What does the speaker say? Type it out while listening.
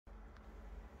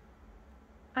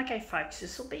Okay folks,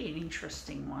 this will be an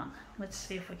interesting one. Let's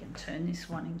see if we can turn this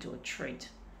one into a treat.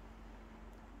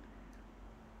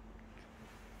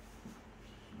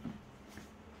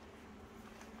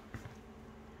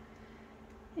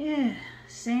 Yeah,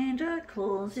 Santa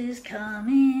Claus is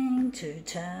coming to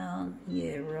town.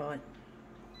 Yeah, right.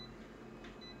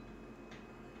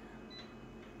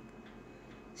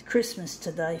 It's Christmas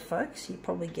today, folks, you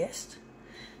probably guessed.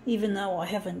 Even though I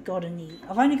haven't got any,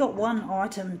 I've only got one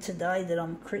item today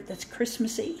that's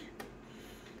Christmassy,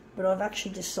 but I've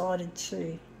actually decided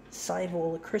to save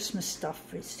all the Christmas stuff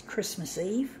for Christmas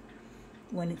Eve,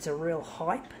 when it's a real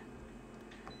hype,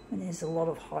 when there's a lot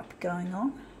of hype going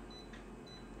on.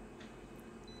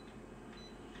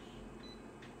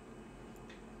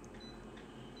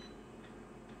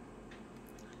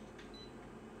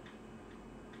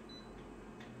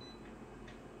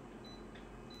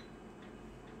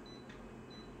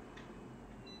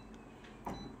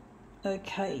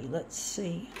 Okay, let's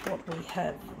see what we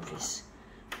have with this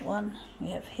one.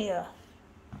 We have here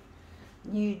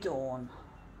New Dawn.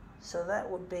 So that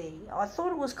would be, I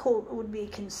thought it would be a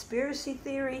conspiracy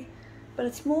theory, but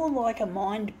it's more like a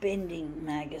mind-bending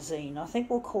magazine. I think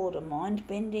we'll call it a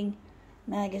mind-bending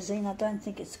magazine. I don't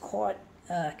think it's quite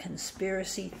a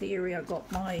conspiracy theory. I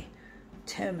got my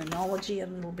terminology a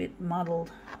little bit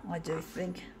muddled, I do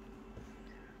think.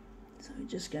 So we're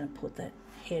just going to put that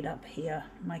head up here,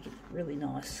 make it really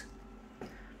nice.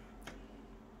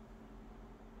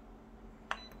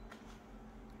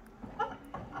 A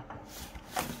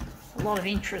lot of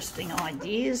interesting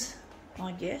ideas,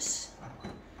 I guess.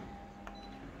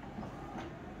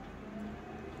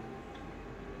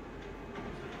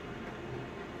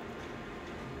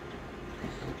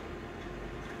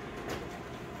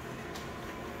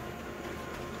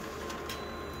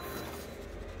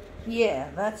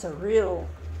 Yeah, that's a real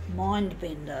mind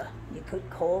bender, you could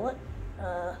call it.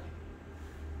 I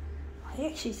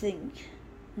actually think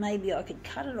maybe I could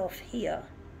cut it off here.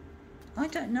 I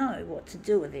don't know what to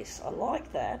do with this. I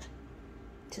like that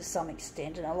to some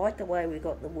extent, and I like the way we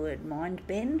got the word mind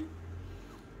bend.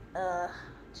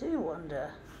 Do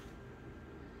wonder.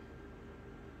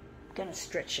 I'm going to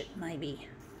stretch it maybe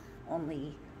on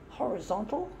the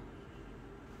horizontal.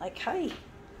 Okay.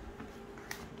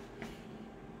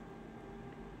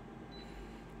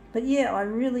 But yeah, I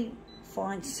really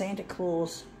find Santa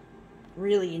Claus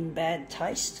really in bad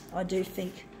taste. I do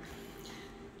think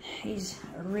he's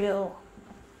a real,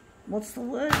 what's the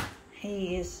word?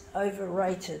 He is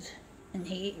overrated, and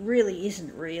he really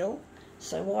isn't real.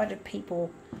 So why do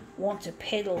people want to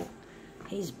peddle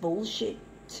his bullshit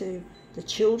to the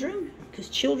children? Because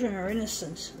children are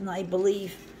innocent and they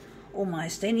believe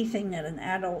almost anything that an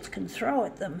adult can throw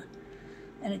at them.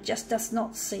 And it just does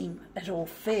not seem at all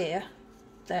fair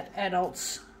that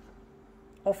adults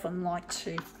often like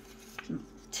to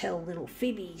tell little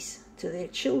fibbies to their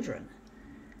children.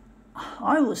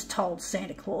 I was told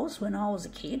Santa Claus when I was a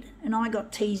kid, and I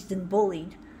got teased and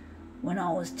bullied when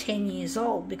I was 10 years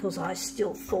old because I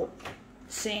still thought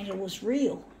Santa was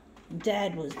real.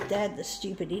 Dad, the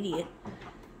stupid idiot,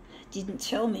 didn't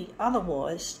tell me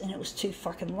otherwise, and it was too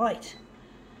fucking late.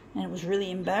 And it was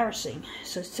really embarrassing.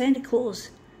 So Santa Claus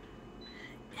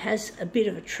has a bit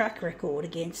of a track record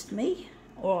against me,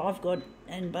 or I've got,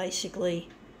 and basically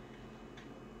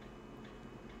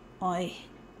I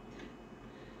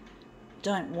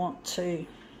don't want to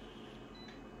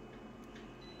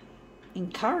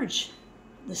encourage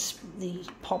the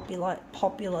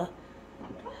popular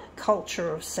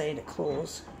culture of Santa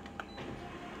Claus.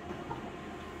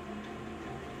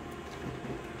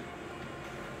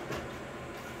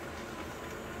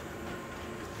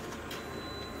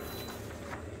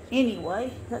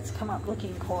 Anyway, that's come up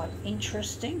looking quite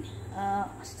interesting. I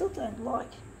still don't like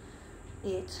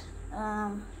it.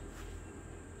 I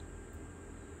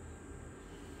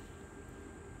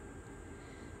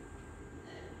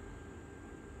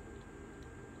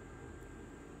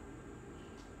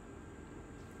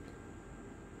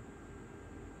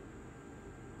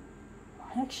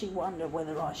actually wonder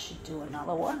whether I should do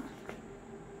another one.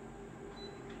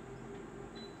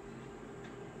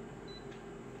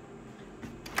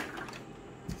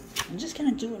 I'm just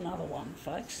going to do another one,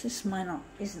 folks. This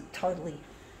isn't totally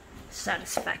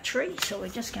satisfactory, so we're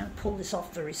just going to pull this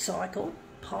off the recycle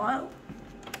pile,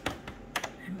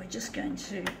 and we're just going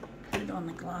to put it on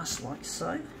the glass like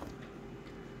so.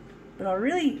 But I'm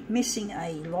really missing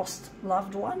a lost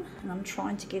loved one, and I'm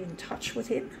trying to get in touch with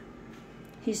him.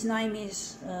 His name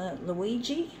is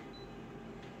Luigi,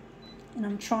 and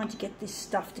I'm trying to get this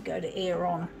stuff to go to air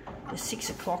on the 6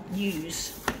 o'clock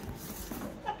news.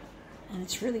 And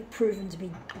it's really proven to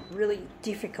be really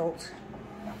difficult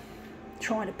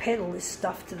trying to peddle this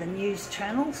stuff to the news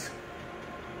channels.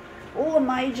 All the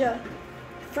major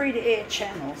free-to-air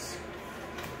channels.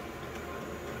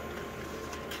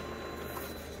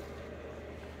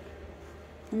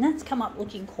 And that's come up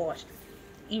looking quite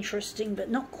interesting, but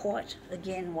not quite,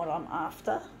 again, what I'm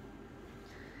after.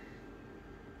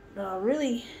 But I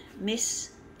really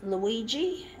miss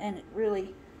Luigi, and it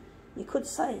really, you could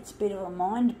say it's a bit of a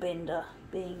mind bender,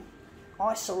 being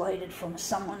isolated from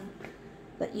someone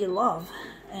that you love,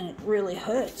 and it really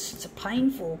hurts. It's a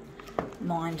painful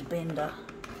mind bender.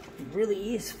 It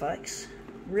really is, folks. It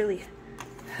really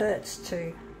hurts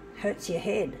your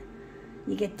head.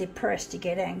 You get depressed, you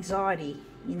get anxiety,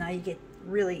 you know, you get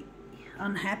really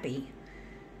unhappy.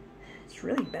 It's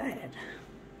really bad.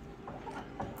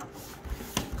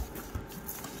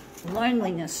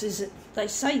 Loneliness is it? They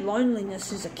say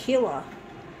loneliness is a killer,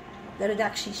 that it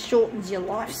actually shortens your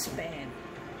lifespan.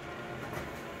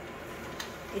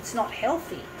 It's not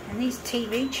healthy, and these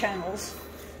TV channels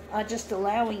are just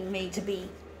allowing me to be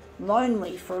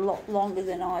lonely for a lot longer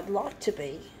than I'd like to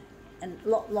be, and a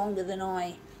lot longer than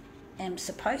I am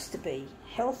supposed to be,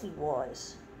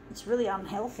 healthy-wise. It's really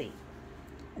unhealthy,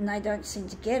 and they don't seem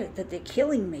to get it, that they're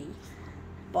killing me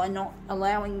by not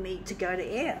allowing me to go to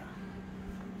air.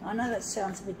 I know that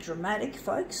sounds a bit dramatic,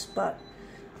 folks, but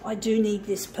I do need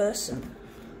this person.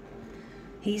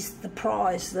 He's the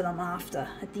prize that I'm after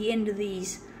at the end of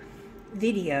these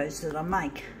videos that I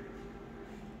make.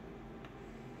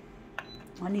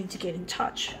 I need to get in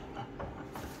touch.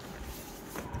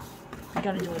 I'm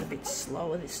going to do it a bit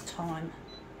slower this time.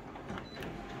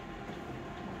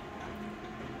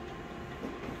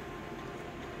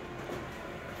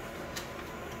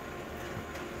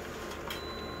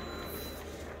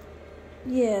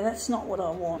 Yeah, that's not what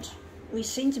I want. We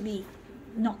seem to be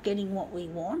not getting what we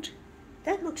want.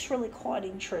 That looks really quite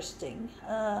interesting.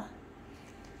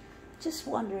 Just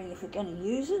wondering if we're going to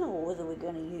use it or whether we're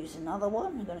going to use another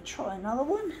one. We're going to try another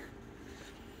one.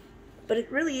 But it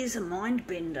really is a mind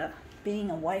bender, being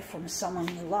away from someone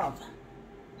you love.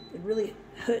 It really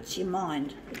hurts your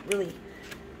mind. It really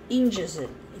injures it.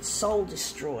 It's soul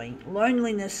destroying.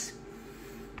 Loneliness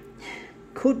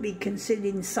could be considered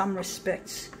in some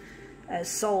respects as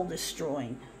soul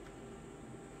destroying.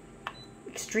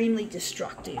 Extremely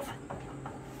destructive.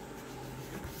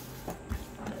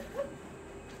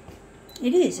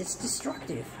 It is, it's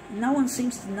destructive. No one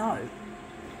seems to know.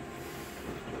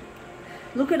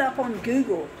 Look it up on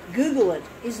Google. Google it.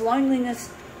 Is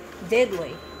loneliness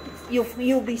deadly?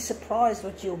 You'll be surprised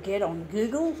what you'll get on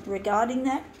Google regarding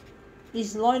that.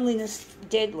 Is loneliness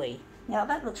deadly? Now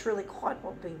that looks really quite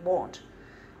what we want,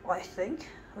 I think.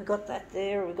 We got that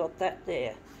there, we got that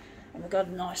there. And we've got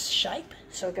a nice shape,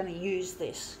 so we're going to use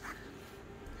this.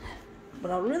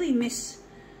 But I really miss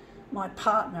my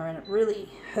partner, and it really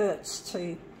hurts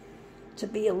to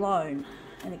be alone,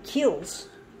 and it kills.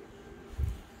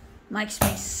 Makes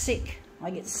me sick.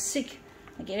 I get sick.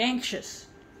 I get anxious.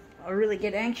 I really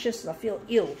get anxious. I feel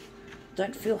ill.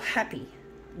 Don't feel happy.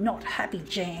 Not happy,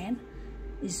 Jan,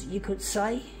 is you could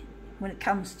say, when it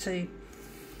comes to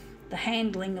the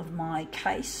handling of my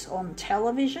case on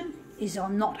television, is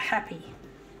I'm not happy.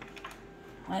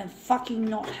 I am fucking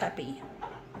not happy.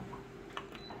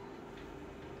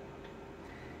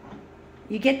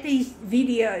 You get these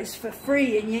videos for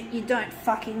free and yet you don't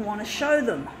fucking want to show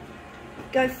them.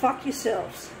 Go fuck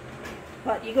yourselves.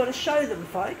 But you got to show them,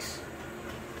 folks.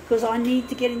 Because I need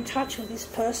to get in touch with this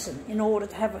person in order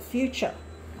to have a future.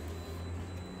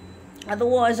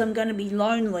 Otherwise I'm going to be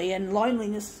lonely, and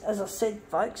loneliness, as I said,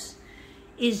 folks,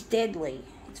 is deadly.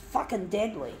 It's fucking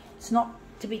deadly. It's not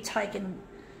to be taken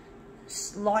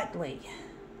lightly.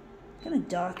 I'm going to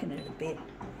darken it a bit.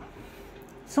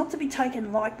 It's not to be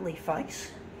taken lightly, folks.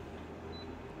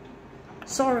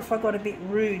 Sorry if I got a bit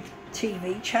rude,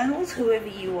 TV channels, whoever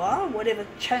you are, whatever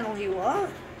channel you are.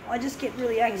 I just get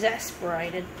really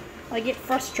exasperated. I get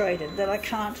frustrated that I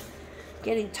can't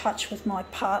get in touch with my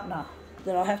partner,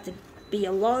 that I have to be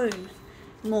alone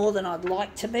more than I'd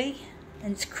like to be.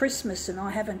 And it's Christmas and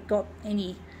I haven't got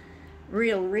any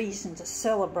real reason to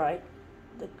celebrate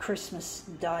the Christmas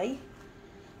day.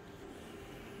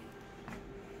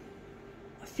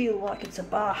 I feel like it's a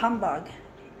bar humbug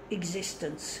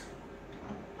existence.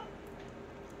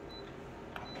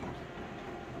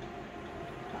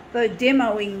 Though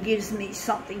demoing gives me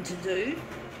something to do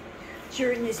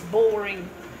during this boring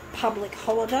public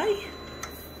holiday.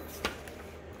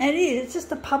 And it is, it's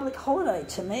just a public holiday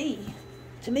to me.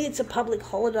 To me, it's a public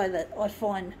holiday that I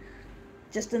find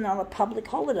just another public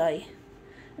holiday.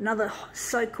 Another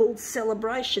so-called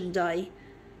celebration day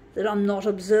that I'm not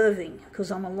observing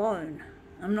because I'm alone.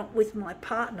 I'm not with my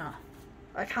partner.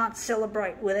 I can't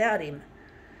celebrate without him.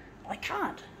 I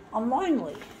can't. I'm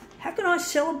lonely. How can I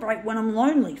celebrate when I'm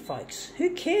lonely, folks? Who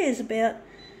cares about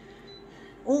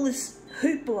all this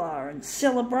hoopla and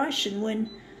celebration when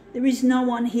there is no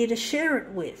one here to share it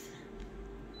with?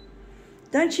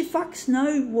 Don't you fucks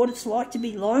know what it's like to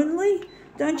be lonely?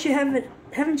 Don't you have it?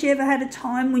 Haven't you ever had a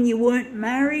time when you weren't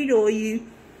married or you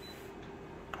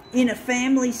in a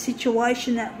family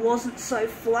situation that wasn't so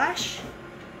flash,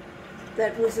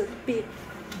 that was a bit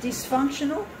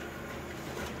dysfunctional?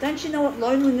 Don't you know what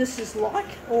loneliness is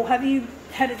like? Or have you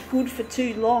had it good for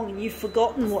too long and you've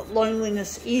forgotten what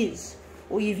loneliness is?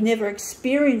 Or you've never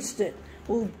experienced it?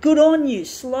 Well, good on you.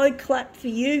 Slow clap for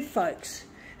you folks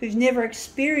who've never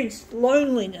experienced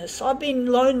loneliness. I've been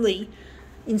lonely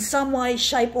in some way,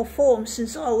 shape or form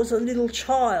since I was a little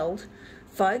child,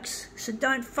 folks. So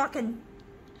don't fucking...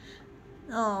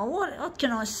 Oh, what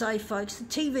can I say, folks? The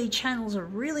TV channels are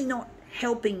really not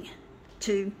helping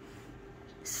to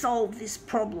solve this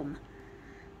problem.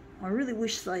 I really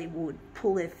wish they would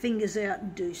pull their fingers out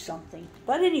and do something.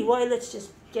 But anyway, let's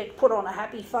just put on a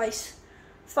happy face,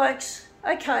 folks.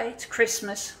 Okay, it's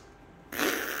Christmas.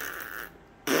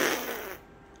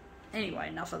 Anyway,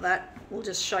 enough of that. We'll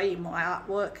just show you my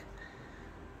artwork.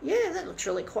 Yeah, that looks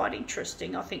really quite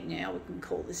interesting. I think now we can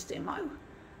call this demo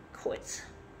quits.